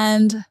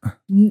and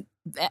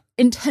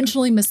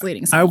intentionally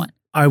misleading someone.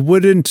 I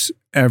wouldn't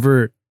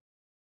ever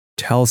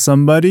tell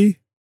somebody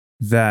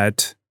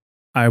that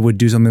I would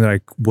do something that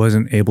I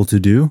wasn't able to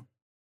do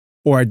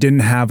or I didn't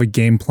have a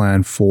game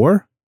plan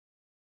for.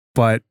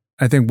 But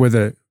I think where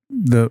the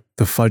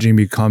fudging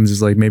becomes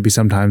is like maybe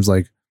sometimes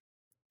like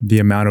the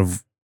amount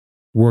of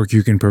work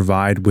you can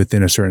provide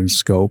within a certain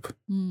scope.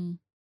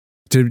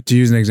 To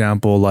use an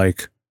example,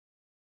 like,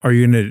 are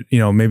you going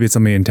to, maybe it's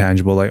something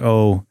intangible, like,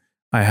 oh,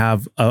 I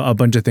have a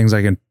bunch of things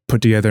I can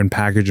put together and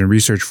package and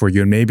research for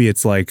you. And maybe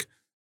it's like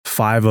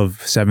 5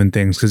 of 7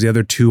 things because the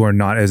other 2 are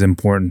not as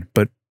important,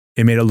 but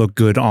it made it look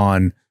good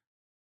on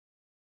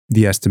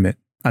the estimate.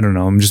 I don't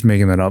know. I'm just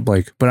making that up.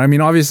 Like, but I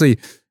mean, obviously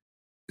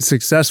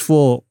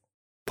successful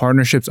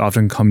partnerships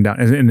often come down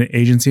in an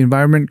agency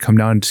environment, come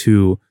down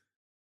to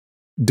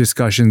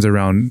discussions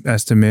around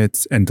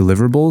estimates and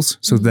deliverables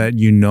so that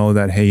you know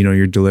that, hey,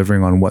 you're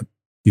delivering on what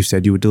you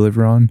said you would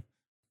deliver on.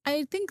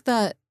 I think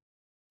that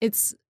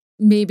it's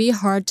maybe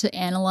hard to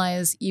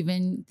analyze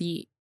even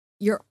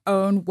your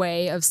own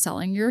way of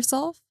selling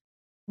yourself.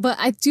 But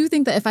I do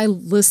think that if I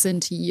listen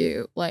to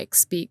you like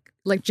speak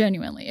like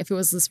genuinely, if it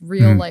was this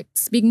real, Mhm. like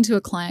speaking to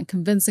a client,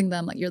 convincing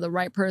them like you're the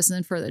right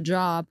person for the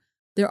job,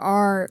 there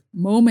are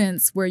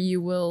moments where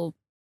you will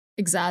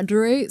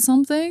exaggerate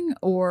something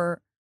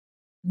or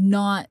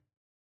not.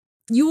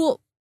 You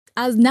will,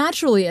 as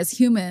naturally as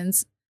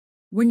humans,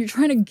 when you're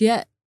trying to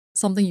get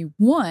something you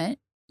want,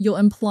 you'll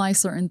imply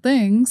certain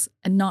things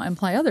and not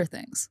imply other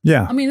things.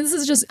 Yeah. I mean, this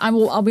is just,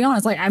 I'll be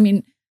honest. Like, I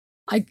mean,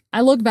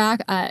 I look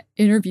back at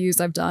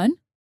interviews I've done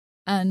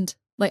and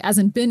like, as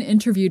in been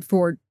interviewed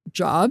for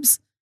jobs.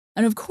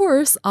 And of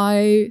course,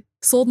 I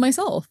sold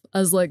myself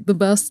as like the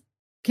best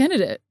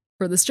candidate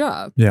for this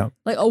job. Yeah.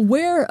 Like,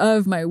 aware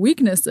of my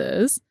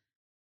weaknesses.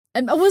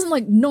 And I wasn't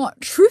like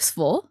not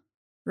truthful,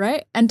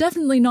 right? And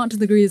definitely not to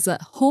the degrees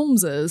that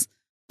Holmes is.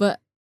 But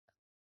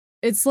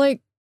it's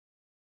like,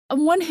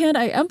 on one hand,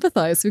 I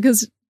empathize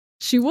because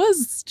she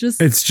was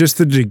just. It's just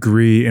the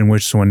degree in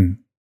which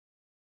one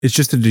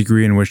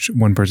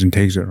person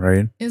takes it,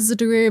 right? Is the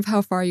degree of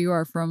how far you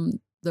are from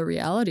the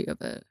reality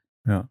of it.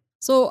 Yeah.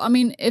 So, I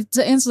mean, if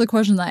to answer the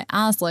question that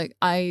I asked, like,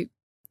 I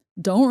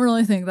don't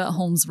really think that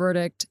Holmes'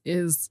 verdict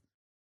is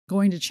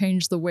going to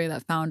change the way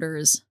that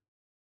founders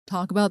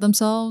talk about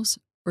themselves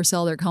or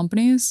sell their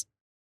companies.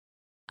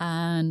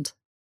 And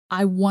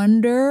I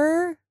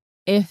wonder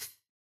if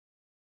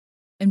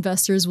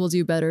investors will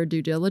do better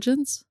due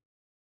diligence.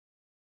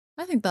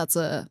 I think that's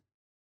a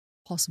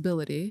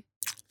possibility.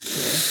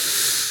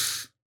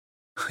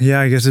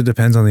 Yeah, I guess it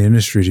depends on the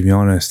industry, to be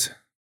honest.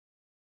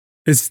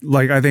 It's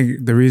like, I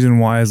think the reason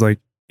why is like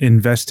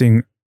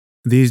investing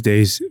these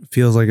days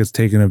feels like it's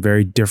taken a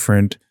very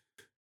different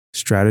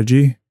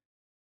strategy,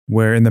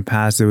 where in the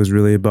past it was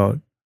really about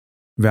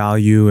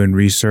value and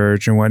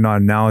research and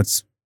whatnot. Now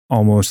it's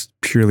almost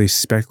purely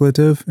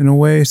speculative in a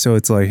way. So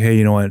it's like, hey,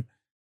 you know what?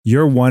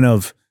 You're one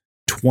of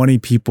 20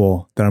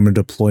 people that I'm going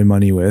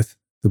to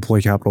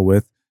deploy capital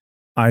with.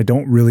 I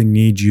don't really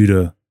need you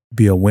to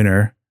be a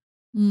winner,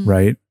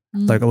 right?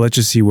 Like, let's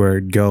just see where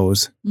it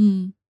goes,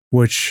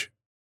 which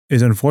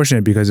is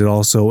unfortunate because it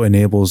also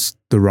enables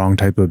the wrong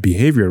type of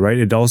behavior, right?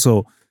 It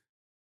also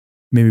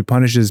maybe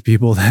punishes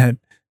people that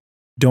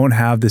don't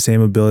have the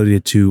same ability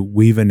to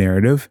weave a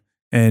narrative.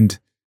 And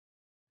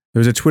there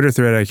was a Twitter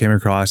thread I came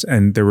across,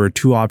 and there were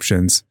two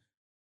options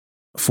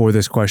for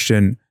this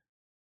question.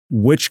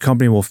 Which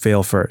company will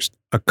fail first?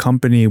 A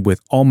company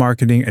with all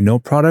marketing and no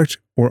product,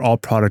 or all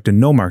product and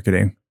no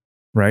marketing,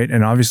 right?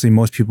 And obviously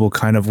most people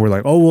kind of were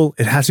like, oh, well,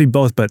 it has to be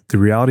both. But the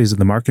reality is that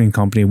the marketing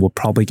company will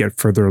probably get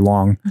further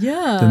along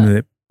than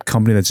the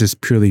company that's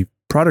just purely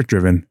product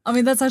driven. I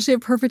mean, that's actually a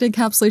perfect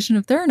encapsulation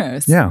of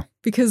Theranos. Yeah.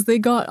 Because they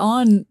got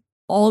on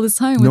all this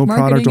time with No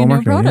marketing product, all and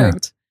no marketing,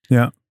 product.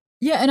 Yeah.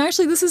 Yeah, and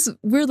actually this is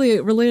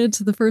weirdly related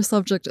to the first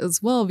subject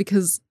as well,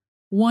 because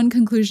one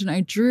conclusion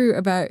I drew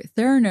about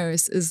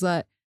Theranos is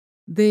that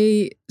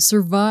they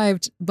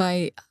survived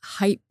by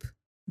hype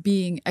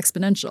being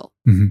exponential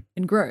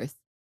in growth,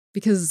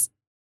 because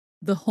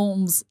the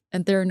Holmes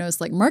and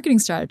Theranos like marketing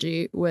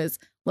strategy was,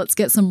 let's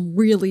get some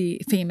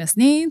really famous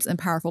names and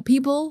powerful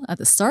people at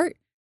the start,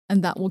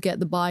 and that will get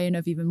the buy-in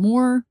of even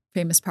more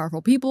famous,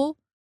 powerful people.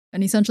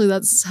 And essentially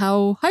that's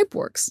how hype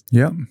works.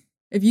 Yeah.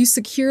 If you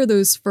secure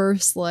those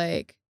first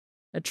like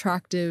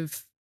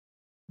attractive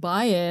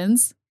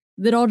buy-ins,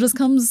 that all just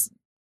comes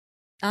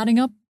adding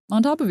up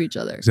on top of each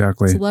other.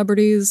 Exactly.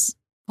 Celebrities,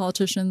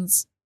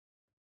 politicians.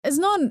 It's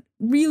not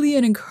really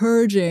an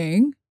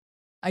encouraging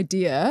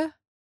idea,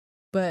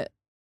 but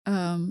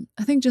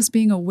I think just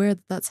being aware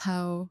that that's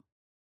how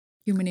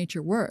human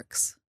nature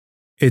works.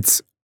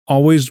 It's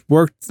always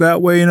worked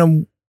that way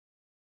in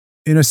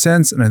a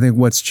sense. And I think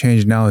what's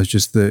changed now is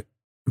just the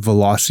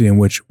velocity in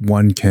which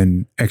one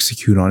can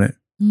execute on it.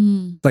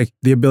 Like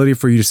the ability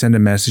for you to send a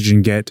message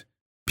and get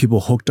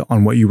people hooked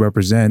on what you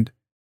represent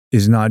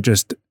is not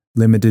just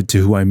limited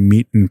to who I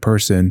meet in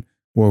person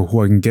or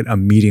who I can get a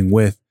meeting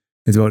with.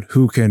 It's about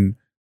who can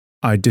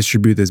I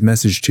distribute this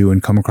message to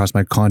and come across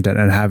my content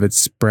and have it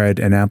spread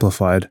and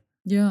amplified.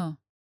 Yeah.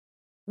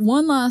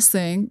 One last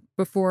thing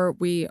before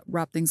we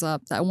wrap things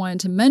up that I wanted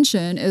to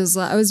mention is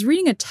I was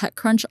reading a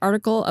TechCrunch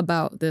article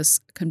about this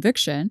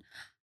conviction,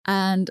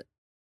 and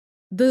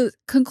the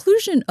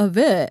conclusion of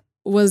it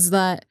was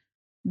that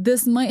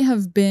this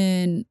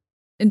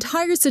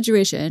entire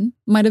situation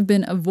might have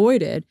been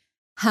avoided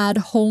had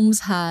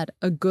Holmes had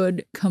a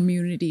good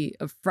community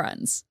of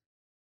friends,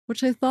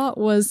 which I thought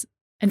was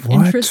an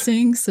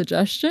interesting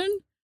suggestion.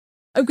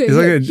 Okay,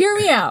 hear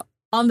me out.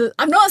 I'm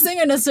not saying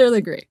I necessarily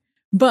agree,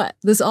 but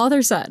this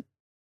author said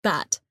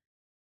that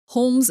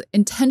Holmes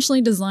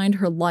intentionally designed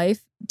her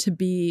life to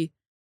be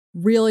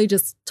really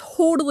just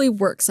totally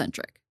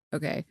work-centric,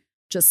 okay?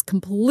 Just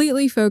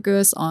completely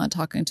focused on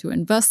talking to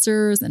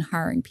investors and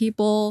hiring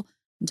people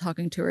and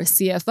talking to her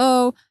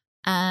CFO,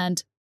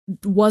 and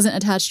wasn't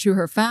attached to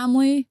her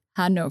family,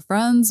 had no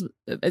friends,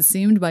 it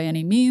seemed, by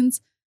any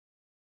means.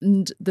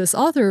 And this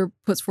author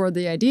puts forward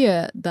the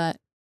idea that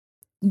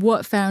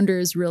what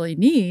founders really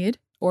need,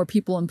 or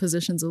people in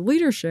positions of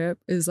leadership,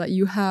 is that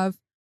you have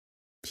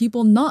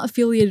people not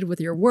affiliated with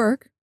your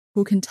work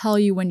who can tell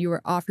you when you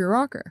are off your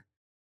rocker.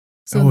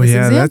 So in Oh, this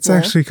yeah, that's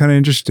example, actually kind of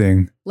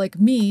interesting. like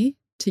me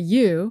to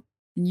you,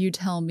 and you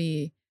tell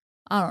me,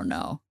 I don't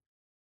know,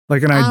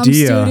 Like an Am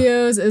idea,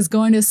 Studios is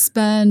going to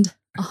spend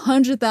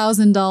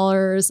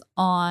 $100,000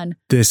 on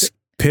this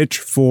pitch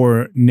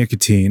for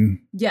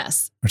nicotine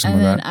yes, or something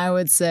and like then I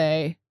would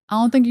say, I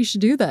don't think you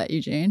should do that,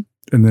 Eugene.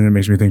 and then it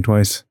makes me think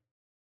twice.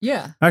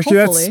 Yeah, Actually,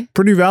 hopefully. that's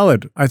pretty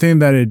valid. I think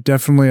that it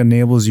definitely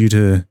enables you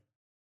to,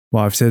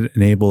 well, I've said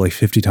enable like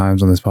 50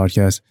 times on this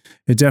podcast.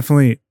 It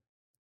definitely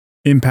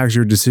impacts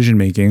your decision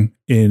making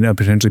in a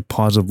potentially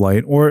positive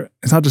light. Or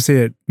it's not to say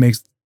it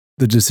makes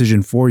the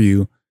decision for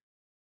you,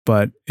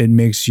 but it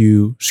makes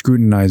you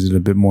scrutinize it a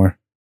bit more.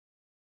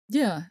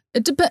 Yeah,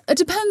 it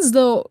depends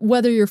though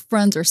whether your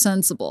friends are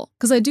sensible,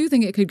 because I do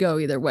think it could go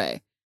either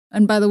way.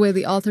 And by the way,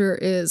 the author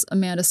is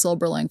Amanda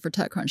Silberling for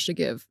TechCrunch, to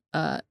give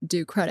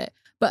due credit.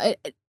 But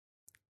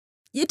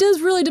it does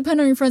really depend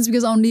on your friends,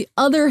 because on the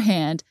other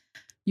hand,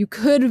 you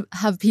could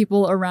have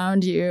people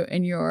around you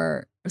in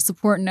your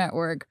support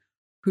network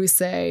who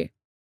say,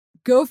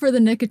 go for the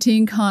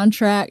nicotine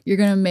contract, you're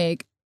going to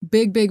make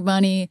big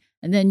money,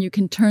 and then you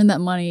can turn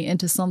that money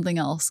into something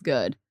else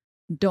good.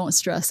 Don't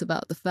stress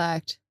about the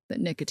fact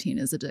that nicotine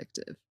is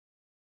addictive.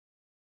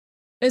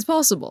 It's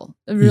possible.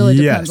 It really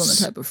depends on the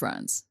Yes. type of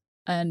friends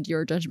and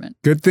your judgment.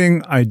 Good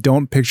thing I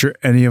don't picture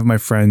any of my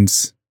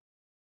friends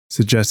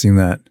suggesting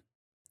that.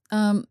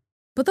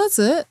 But that's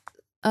it.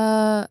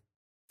 For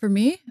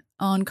me,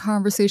 on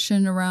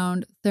conversation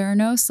around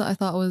Theranos that I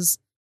thought was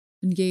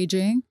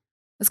engaging.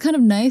 It's kind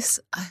of nice.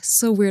 It's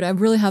so weird. I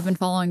really have been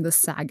following this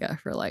saga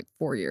for like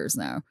 4 years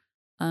now.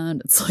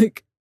 And it's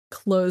like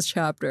closed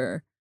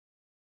chapter.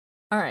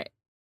 All right.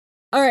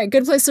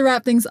 Good place to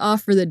wrap things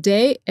off for the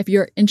day. If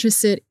you're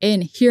interested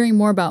in hearing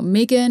more about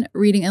Macon,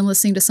 reading and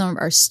listening to some of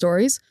our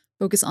stories,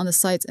 focus on the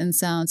sights and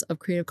sounds of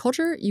creative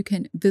culture, you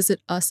can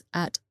visit us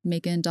at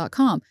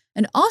macon.com.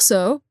 And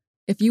also,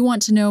 if you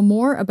want to know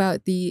more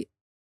about the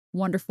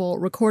wonderful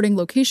recording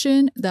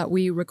location that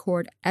we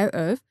record out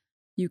of,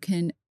 you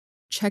can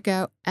check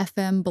out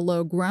FM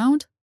Below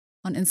Ground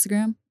on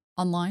Instagram,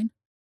 online.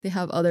 They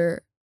have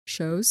other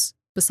shows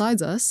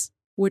besides us,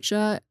 which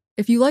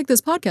if you like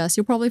this podcast,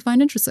 you'll probably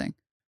find interesting.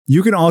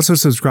 You can also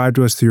subscribe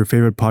to us through your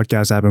favorite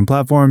podcast app and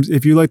platforms.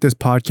 If you like this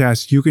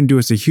podcast, you can do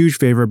us a huge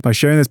favor by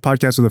sharing this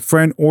podcast with a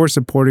friend or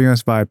supporting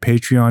us via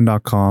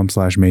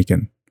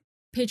patreon.com/Macon.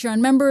 Patreon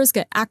members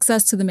get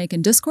access to the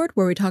Macon Discord,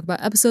 where we talk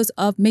about episodes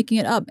of Making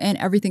It Up and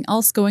everything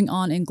else going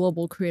on in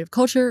global creative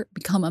culture.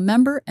 Become a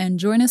member and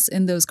join us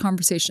in those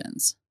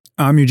conversations.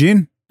 I'm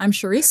Eugene. I'm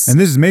Charisse. And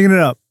this is Making It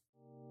Up.